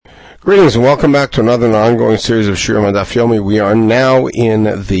Greetings and welcome back to another ongoing series of Shiurim Daf Yomi. We are now in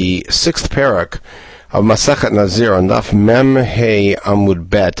the 6th parak of Masechet Nazir on Daf Mem Hey Amud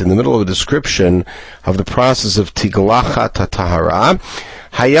Bet, in the middle of a description of the process of Tiglachat HaTahara.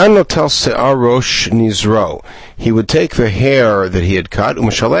 Hayan notel se'ar rosh nizro. He would take the hair that he had cut,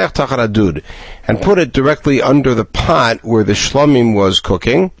 u'meshaleach tachat adud, and put it directly under the pot where the shlomim was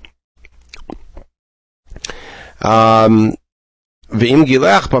cooking.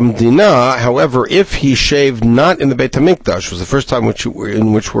 However, if he shaved not in the Beit HaMikdash, was the first time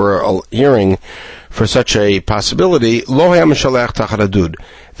in which we're hearing for such a possibility,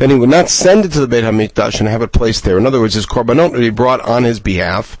 then he would not send it to the Beit HaMikdash and have it placed there. In other words, his korbanot would be brought on his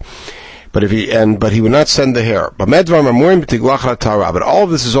behalf, but he would not send the hair. But all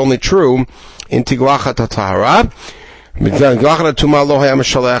of this is only true in Tiglachat HaTahara. In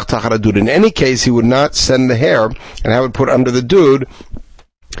any case, he would not send the hair and have it put under the dude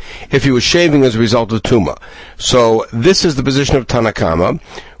if he was shaving as a result of Tumah. So this is the position of Tanakama,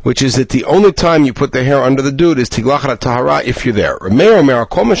 which is that the only time you put the hair under the dude is Tiglachat HaTahara if you're there.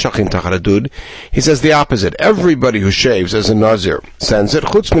 He says the opposite. Everybody who shaves as a Nazir sends it,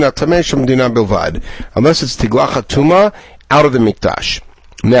 unless it's Tiglachat Tumah out of the Mikdash.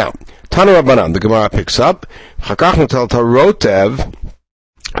 Now, Tana Rabbanan, the Gemara picks up,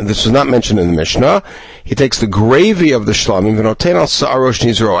 this was not mentioned in the Mishnah. He takes the gravy of the shlamim,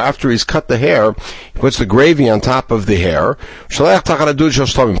 after he's cut the hair, he puts the gravy on top of the hair,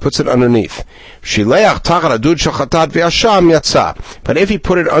 puts it underneath. But if he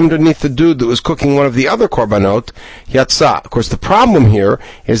put it underneath the dude that was cooking one of the other korbanot, yatsa. Of course, the problem here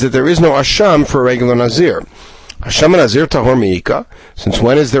is that there is no asham for a regular Nazir. Asham Nazir tahor miika. Since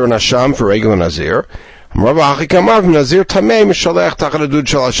when is there an asham for regular Nazir? If he's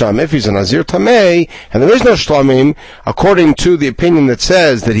a Nazir Tamei, and there is no shlamim, according to the opinion that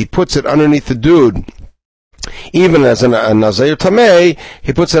says that he puts it underneath the dude, even as a Nazir Tamei,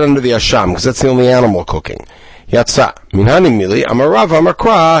 he puts it under the asham, because that's the only animal cooking. Yatsa. Minhanim mili, amarav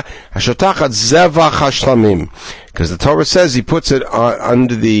amakra, hashatachat zevach hashlamim. Because the Torah says he puts it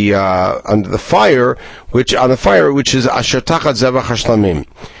under the fire, which is ashatachat zevach hashlamim.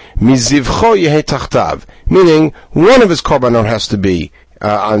 Mizivcho yehe tachtav, meaning one of his korbanot has to be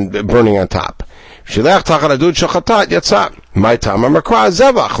burning on top. Shilach tachat adud shachatat yatsa. My tam amakra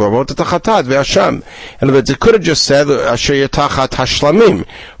zevach lavot tachatat ve'asham. In other words, it could have just said asher yatachat hashlamim.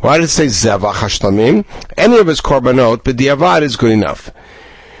 Why did it say zevach hashlamim? Any of his korbanot, but the avad is good enough.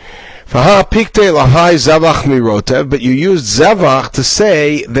 But you used zevach to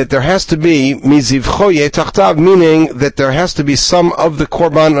say that there has to be mizivcho yetachtav, meaning that there has to be some of the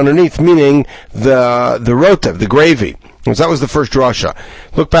korban underneath, meaning the rotev, the gravy. Because that was the first drasha.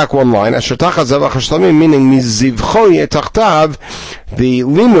 Look back one line. Ashertacha zevach hashlamim, meaning mizivcho yetachtav. The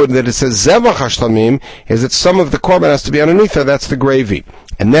limud that it says zevach hashlamim is that some of the korban has to be underneath there. That's the gravy.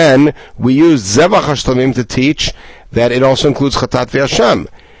 And then we used zevach hashlamim to teach that it also includes chatat ve'asham.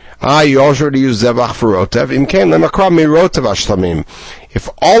 You already used zevach for rotev. If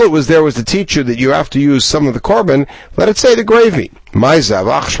all it was there was to teach you that you have to use some of the korban, let it say the gravy. My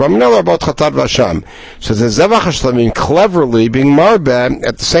zevach shlamim about chatat v'asham. So the zevach shlamim cleverly being marbeh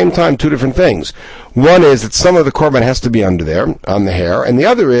at the same time two different things. One is that some of the korban has to be under there on the hair, and the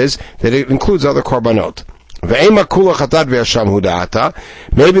other is that it includes other korbanot. Maybe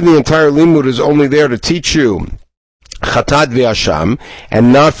the entire limud is only there to teach you chatat ve'asham,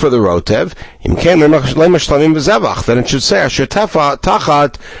 and not for the rotev. Then it should say asher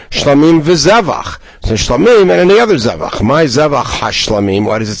tachat shlamim v'zevach. So shlamim and any other zevach. My zevach hashlamim.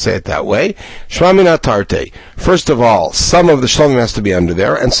 Why does it say it that way? Shlamim atarte. First of all, some of the shlamim has to be under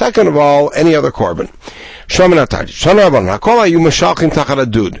there, and second of all, any other korban. Shlamim atarte. Shana rabban hakol hayu meshalchim tachat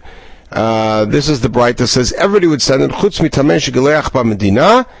adud. This is the bright that says everybody would send it chutz mitamei shegeleach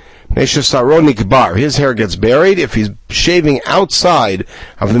b'medina. His hair gets buried. If he's shaving outside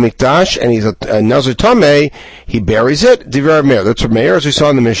of the Mikdash and he's a Nazir Tamei, he buries it. Divrei Meir. That's what Meir, as we saw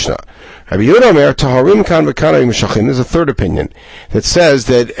in the Mishnah. Rabbi Yehuda Meir, Taharim kan v'kan meshachim. There's a third opinion that says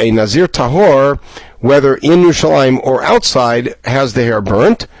that a Nazir Tahor, whether in Yerushalayim or outside, has the hair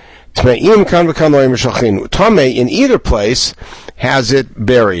burnt. Tmeim kan v'kan meshachim. Tamei, in either place, has it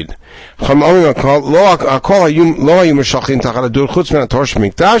buried. Chachamim,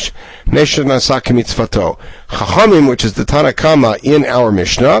 which is the Tanakama in our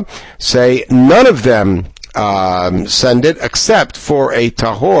Mishnah, say none of them send it except for a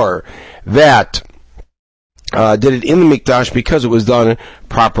tahor that did it in the Mikdash because it was done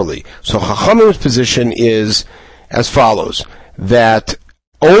properly. So Chachamim's position is as follows, that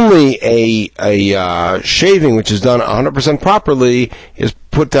only a shaving which is done 100% properly is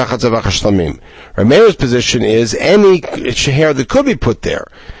put tachat zavach hashlamim. Rameir's position is any hair that could be put there,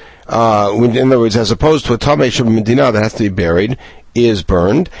 in other words, as opposed to a tamei sheb'medina that has to be buried, is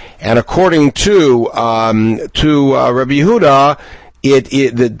burned. And according to Rabbi Yehuda,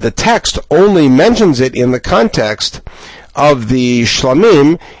 the text only mentions it in the context of the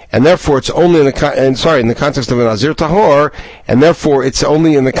shlamim, and therefore it's only in the context of a nazir tahor, and therefore it's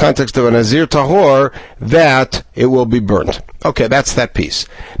only in the context of a nazir tahor that it will be burnt. Okay, that's that piece.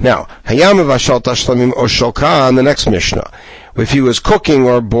 Now, hayam v'ashal shlamim or shulkan, the next Mishnah. If he was cooking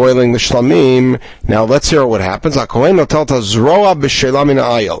or boiling the shlamim, now let's hear what happens. The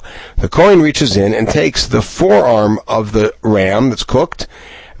Kohen reaches in and takes the forearm of the ram that's cooked,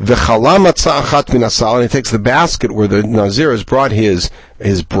 and he takes the basket where the Nazir has brought his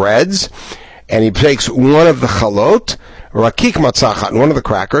breads, and he takes one of the chalot, rakik matzachat, one of the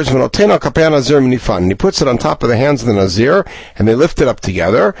crackers, and he puts it on top of the hands of the Nazir, and they lift it up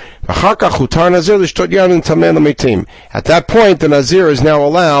together. At that point, the Nazir is now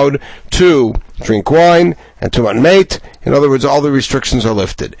allowed to drink wine and to unmate. In other words, all the restrictions are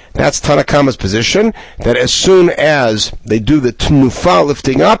lifted. That's Tanakama's position, that as soon as they do the tnufa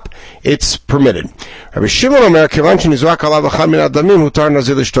lifting up, it's permitted. Rabbi Shimon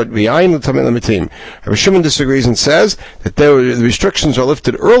disagrees and says that the restrictions are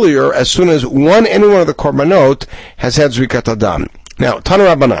lifted earlier as soon as any one of the korbanot has had zrikat adam. Now, Tana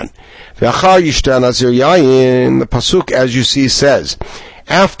Rabbanan, the pasuk, as you see, says,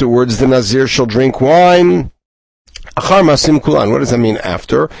 afterwards the Nazir shall drink wine. Achar masim kulan. What does that mean?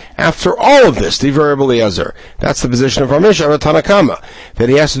 After all of this, Divrei Rabbi Eliezer. That's the position of our Mishnah, Tanakama, that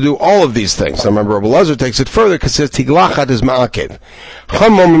he has to do all of these things. Now remember, Rabbi Eliezer takes it further because it says tiglachat is ma'akev. Achar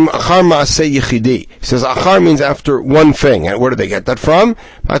ma'aseh yichidi. He says achar means after one thing. And where do they get that from?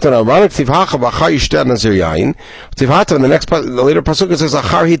 In the next, the later pasuk, it says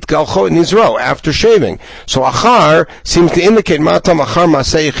achar hitgalcho nizro, after shaving. So achar seems to indicate matam achar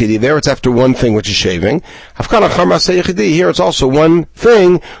ma'aseh yichidi. There it's after one thing, which is shaving. Afkan achar ma'aseh yichidi. Here it's also one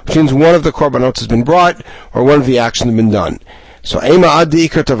thing, which means one of the korbanot has been brought, or one of the actions has been done. So,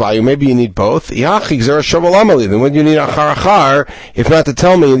 maybe you need both. Then what do you need achar, if not to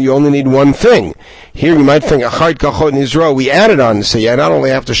tell me you only need one thing? Here you might think, achar galchot nizro, we added on to say, you not only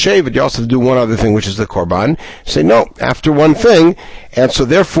have to shave, but you also have to do one other thing, which is the korban. Say, no, after one thing, and so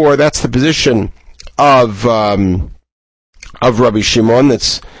therefore that's the position of Rabbi Shimon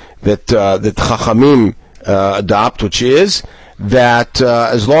that Chachamim adopt, which is that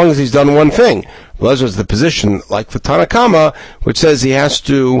as long as he's done one thing. Rabbi Eliezer is the position like the Tanakama, which says he has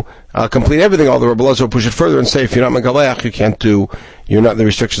to complete everything. Although Rabbi Eliezer will push it further and say, if you're not megaleach, you can't do. The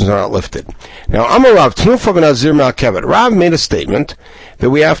restrictions are not lifted. Now, Amar Rav Tnufa v'Nazir Me'akevet. Rav made a statement that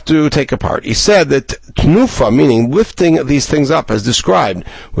we have to take apart. He said that Tnufa, meaning lifting these things up as described,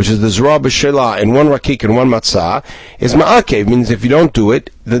 which is the Zra b'Shelah and one rakik and one matzah, is Ma'akev, means if you don't do it,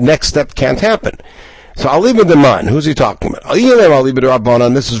 the next step can't happen. So Aliba Deman, who's he talking about? Aliba de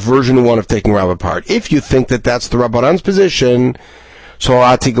Rabbanan, this is version 1 of taking Rav apart. If you think that that's the Rabbanan's position, so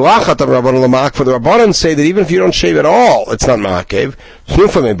Atiglachat of Rabbanan Lamak, for the Rabbanan say that even if you don't shave at all, it's not Ma'akev.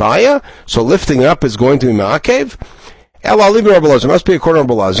 Snufa Mebaya, so lifting it up is going to be Ma'akev. Aliba Rabbi Eliezer, must be according to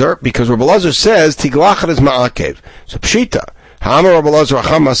Rabbi Eliezer, because Rabbi Eliezer says Tiglachat is Ma'akev. So Pshita.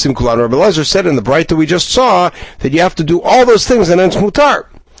 Rabbi Eliezer said in the bright that we just saw that you have to do all those things and then it's mutar.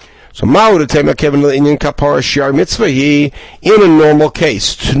 So in a normal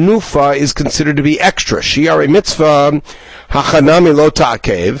case, Tnufa is considered to be extra. Shi'ar mitzvah, hachanami lo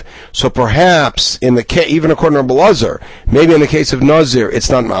ta'akev. So perhaps in the case, even according to Rabbi Eliezer, maybe in the case of Nazir, it's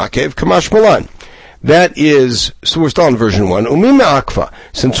not ma'akev. Kamash malan. That is, so we're still in version 1. Umim ma'akva.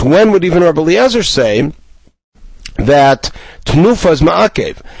 Since when would even Rabbi Eliezer say that Tnufa is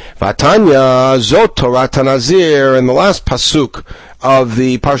ma'akev? Vatanya zot Torat Nazir, in the last pasuk of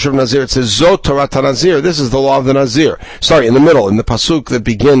the Parsha of Nazir, it says zot Torat Nazir. This is the law of the Nazir. Sorry, in the middle, in the pasuk that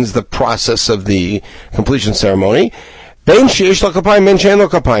begins the process of the completion ceremony. Ben sheish lo kapayim, ben shein lo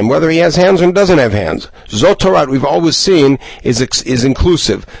kapayim, whether he has hands or doesn't have hands. Zot Torat, we've always seen, is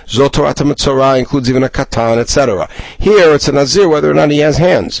inclusive. Zot Torat HaMetzorah includes even a katan, etc. Here it's a Nazir whether or not he has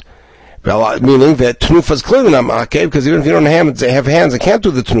hands. Meaning that Tnufa is clearly not ma'akev, because even if you don't have hands and can't do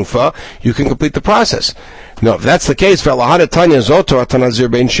the Tnufa, you can complete the process. No, if that's the case, well, how about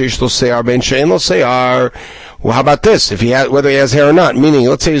this? If whether he has hair or not, meaning,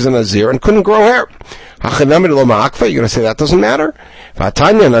 let's say he's a Nazir and couldn't grow hair. You're going to say that doesn't matter?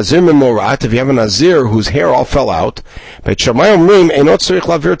 If you have a Nazir whose hair all fell out, Beit Shammai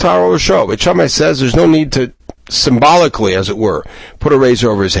says there's no need to symbolically, as it were, put a razor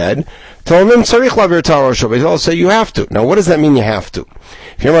over his head. Tell him, I'll say you have to. Now, what does that mean you have to?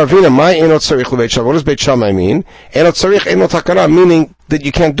 What does Beit Shammai mean? Meaning that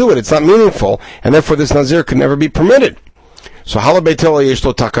you can't do it. It's not meaningful, and therefore this Nazir could never be permitted. So Hala Beit Hillel yesh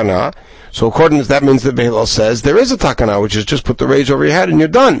lo takana. So according to that means that Beit Hillel says there is a takana, which is just put the razor over your head and you're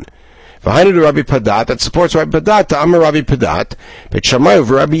done. V'hainu to Rabbi Padat, that supports Rabbi Padat, to Amar Rabbi Padat, Beit Shammai of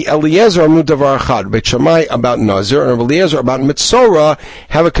Rabbi Eliezer amru davar achad. Beit Shammai about Nazir and Rabbi Eliezer about Mitzorah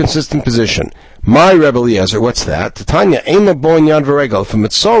have a consistent position. My Rabbi Eliezer, what's that? Tanya, Ema Boin Yad V'Regel. If a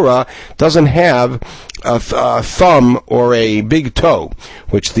Mitzorah doesn't have a thumb or a big toe,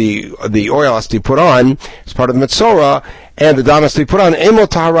 which the oil has to be put on as part of the Mitzorah, and the dam has to be put on, Emo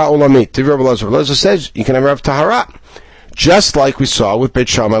Tahara Olamit. Rabbi Eliezer says you can never have Tahara. Just like we saw with Beit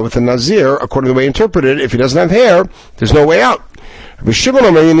Shammai with the Nazir, according to the way interpreted, if he doesn't have hair, there's no way out. Rabbi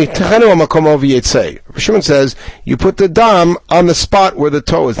Shimon says, you put the dam on the spot where the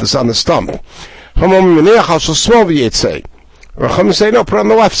toe is, this on the stump. Rachamim say, no, put it on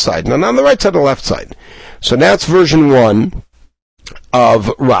the left side, not on the right side, on the left side. So that's version 1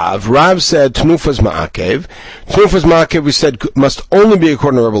 of Rav. Rav said Tnufa's Ma'akev. Tnufa's Ma'akev, we said, must only be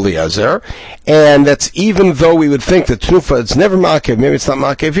according to Rabbi Eliezer, and that's even though we would think that Tnufa, it's never Ma'akev, maybe it's not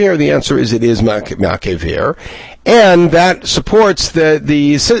Ma'akev here, the answer is it is Ma'akev here. And that supports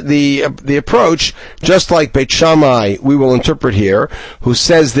the approach, just like Beit Shammai, we will interpret here, who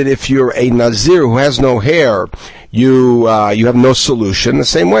says that if you're a Nazir who has no hair, you have no solution. The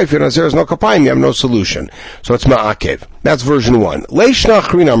same way, if you're Nazir has no kapayim, you have no solution. So it's Ma'akev. That's version 1. Leishna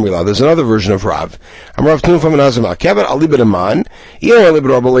Chrin Amrila, there's another version of Rav. Amrav Tnufa Menazir Ma'akev, Alibid Aman, Alibid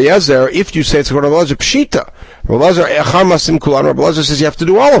Rabbi Eliezer, if you say it's according to Rabbi Eliezer, Pshita. Rabbi Eliezer, Echar Masim Kulan, Rabbi Eliezer says you have to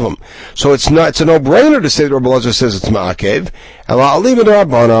do all of them. So it's a no-brainer to say that Rabbi Eliezer says it's Ma'akev. Ela Alibid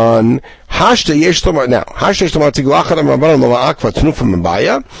Rabbanan, Hashta Yesh Tomar, now, Hashta Yesh Tomar Tiglachad Am Rabbanan Lo Ma'akva Tnufa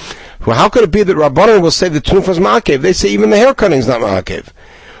Mabaya. Well, how could it be that Rabbanan will say that Tnufa is Ma'akev? They say even the hair cutting is not Ma'akev.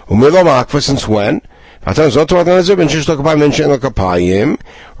 Umilo Ma'akva, since when? Right,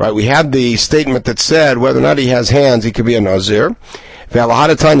 we had the statement that said whether or not he has hands, he could be a Nazir.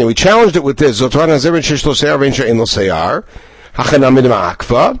 We challenged it with this. Right?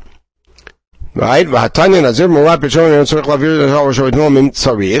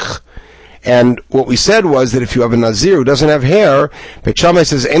 And what we said was that if you have a Nazir who doesn't have hair, Beit Shammai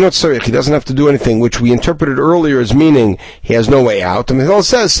says, Einot Tzarich, he doesn't have to do anything, which we interpreted earlier as meaning he has no way out. And Hillel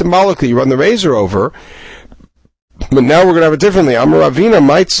says, symbolically, you run the razor over. But now we're going to have it differently. Amar Ravina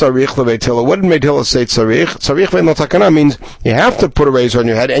might Tzarich LeBeit Hillel. What did Beit Hillel say, Tzarich? Tzarich ve'no takana means you have to put a razor on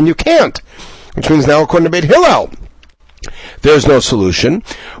your head, and you can't. Which means now, according to Beit Hillel, there's no solution,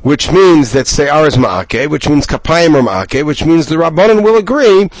 which means that Seyar is Ma'akev, which means Kapayim are Ma'akev, which means the Rabbanan will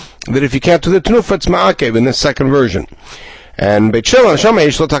agree that if you can't do the Tnufa, it's Ma'akev in this second version. And Beit Shammai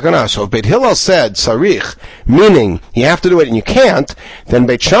Yesh lo takana. So if Beit Hillel said Sarich, meaning you have to do it and you can't, then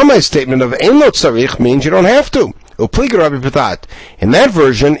Beit Shammai's statement of Ein lo Sarich means you don't have to. Upliga Rabbi Padat. In that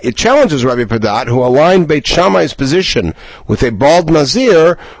version, it challenges Rabbi Padat, who aligned Beit Shammai's position with a bald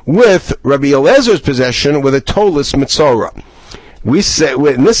Nazir with Rabbi Eliezer's position with a toeless Mitzorah. We say,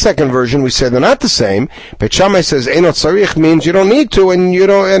 in this second version, we say they're not the same. Beit Shammai says Einot Sarich means you don't need to, and you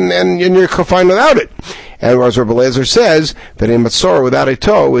don't, and you're confined without it. And whereas Rabbi Eliezer says that a Mitzorah without a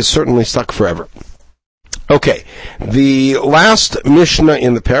toe is certainly stuck forever. Okay, the last Mishnah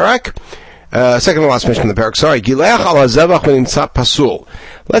in the Parak. Second to last Mishnah in the Parak, sorry. Gileach al hazevach v'nimtza pasul.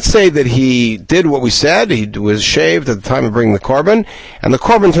 Let's say that he did what we said, he was shaved at the time of bringing the korban, and the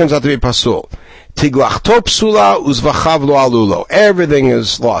korban turns out to be pasul. Tiglachto psula uzvachav lo alulo. Everything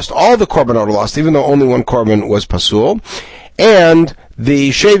is lost. All the korban are lost, even though only one korban was pasul. And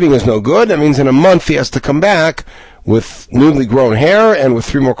the shaving is no good. That means in a month he has to come back with newly grown hair and with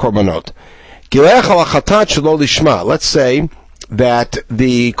 3 more korbanot. Gileach al chatat shelo lishma. Let's say that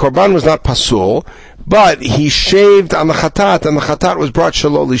the korban was not pasul, but he shaved on the chatat, and the chatat was brought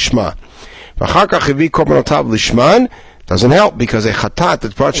shelo lishma. V'achar kach hevi korbanotав lishman, doesn't help, because a chatat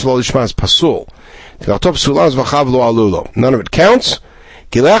that's brought shelo lishma is pasul. None of it counts.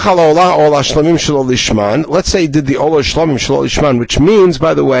 Let's say he did the olah shlamim shelo lishman, which means,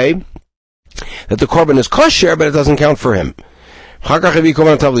 by the way, that the korban is kosher, but it doesn't count for him. None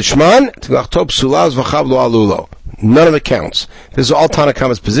of it counts. This is all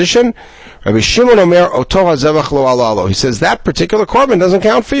Tanakama's position. Rabbi Shimon Omer Oto HaZevach Lo Alalo. He says that particular korban doesn't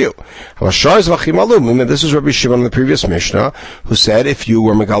count for you. This is Rabbi Shimon in the previous Mishnah, who said if you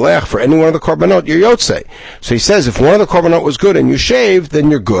were megalech for any one of the korbanot, you're yotzei. So he says if one of the korbanot was good and you shaved,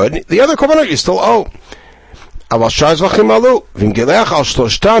 then you're good. The other korbanot you still owe.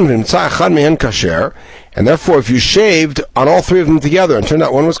 And therefore, if you shaved on all three of them together and turned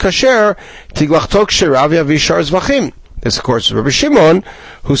out one was kasher, tiglachto ksherav yavi shar zvachim. This, of course, is Rabbi Shimon,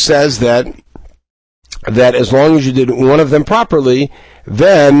 who says that as long as you did one of them properly,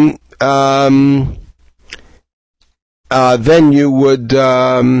 then you would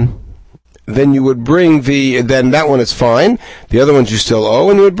bring then that one is fine. The other ones you still owe,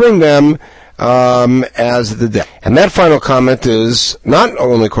 and you would bring them as the debt. And that final comment is not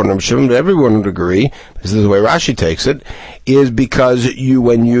only according to Rabbi Shimon, but everyone would agree, this is the way Rashi takes it, is because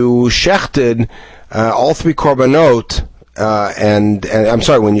when you shechted all three korbanot,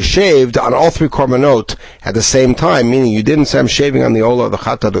 when you shaved on all three korbanot at the same time, meaning you didn't say I'm shaving on the ola, the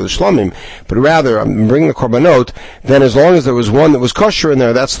chatat, or the shlomim, but rather I'm bringing the korbanot, then as long as there was one that was kosher in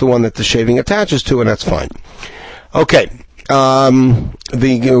there, that's the one that the shaving attaches to, and that's fine. Okay.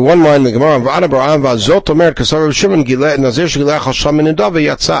 The one line, the Gemara,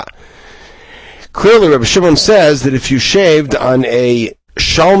 clearly Rabbi Shimon says that if you shaved on a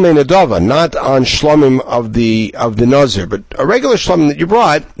Shalmei Nadava, not on Shlomim of the Nazir, but a regular Shlomim that you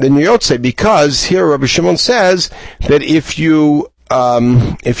brought, then you Yotzei, because here Rabbi Shimon says that if you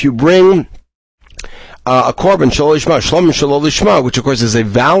bring a korban shalol lishma, shlomim shalol lishma, which of course is a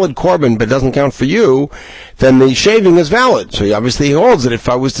valid korban but doesn't count for you, then the shaving is valid. So he obviously holds that if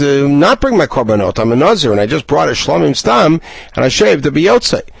I was to not bring my korbanot, I'm a nazir, and I just brought a shlomim stam, and I shaved the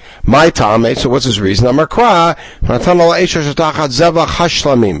biyotzei. My tame, so what's his reason? Amar Kra,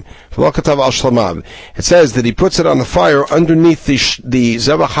 it says that he puts it on the fire underneath the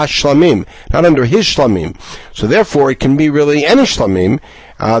zevach hashlamim, not under his shlamim. So therefore, it can be really any shlamim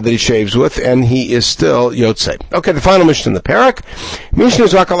that he shaves with, and he is still yotzei. Okay, the final Mishnah in the parak.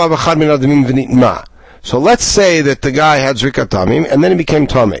 So let's say that the guy had zrikat damim, and then he became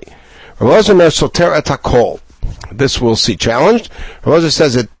tamei. This we'll see challenged. Rav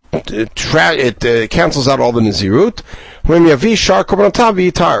says it cancels out all the Nazirut. When Yavi Shar Korbanot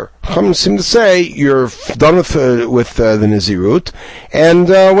Yitar, Chachamim seem to say you're done with the Nazirut, and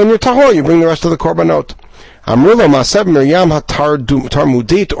when you're Tahor, you bring the rest of the Korbanot. Amrulo Maseb Miriam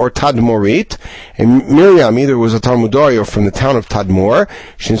Tarmudit or Tadmorit, and Miriam either was a Talmudori or from the town of Tadmor.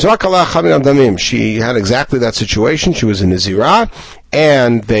 She had exactly that situation. She was in Nazirah,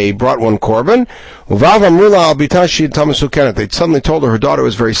 and they brought one korban. They suddenly told her daughter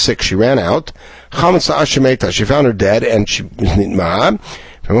was very sick. She ran out. She found her dead, and she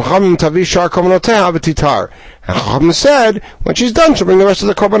and Chachamim said, when she's done, she'll bring the rest of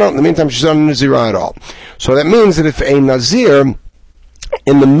the korbanot. In the meantime, she's not a Nazirah at all. So that means that if a Nazir,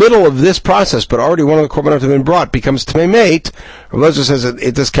 in the middle of this process, but already one of the korbanot have been brought, becomes Tmei Meit, Rabbi Elazar says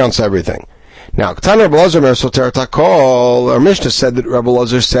it discounts everything. Now, our Mishnah said that Rabbi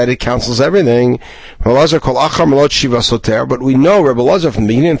Elazar said it cancels everything. But we know Rabbi Elazar from the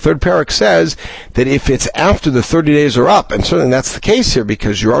beginning of the third parak says that if it's after the 30 days are up, and certainly that's the case here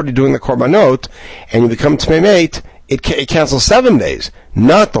because you're already doing the korbanot and you become Tmei Meit, it cancels 7 days,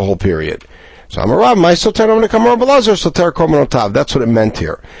 not the whole period. So I'm a Rav, my soter, I'm going to come Rabbi Elazar, soter korbanot. That's what it meant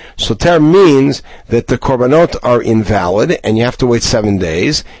here. Soter means that the korbanot are invalid, and you have to wait 7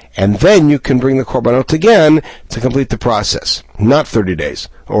 days, and then you can bring the korbanot again to complete the process. Not 30 days,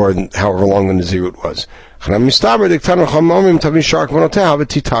 or however long the Nazirut was.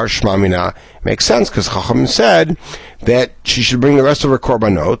 Makes sense, because Chachamim said that she should bring the rest of her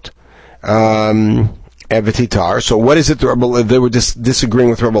korbanot, so what is it that they were disagreeing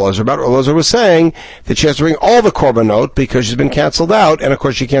with Rabbi Elazar about? Rabbi Elazar was saying that she has to bring all the korbanot because she's been canceled out, and of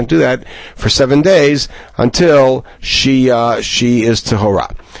course she can't do that for 7 days until she is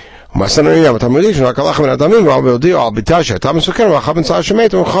tahora. So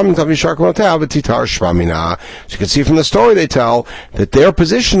you can see from the story they tell that their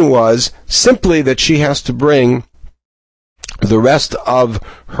position was simply that she has to bring the rest of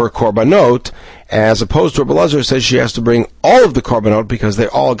her korbanot, as opposed to Rabbi Elazar says she has to bring all of the korbanot because they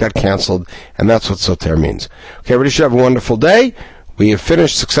all got canceled, and that's what soter means. Okay, everybody should have a wonderful day. We have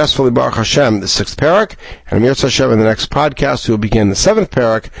finished successfully, Baruch Hashem, the 6th parak, and Amir Hashem in the next podcast we will begin the 7th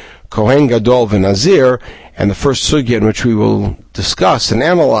parak, Kohen Gadol v'Nazir, and the first sugya in which we will discuss and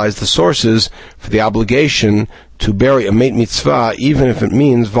analyze the sources for the obligation to bury a meit mitzvah, even if it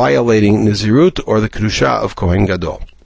means violating Nazirut or the Kedusha of Kohen Gadol.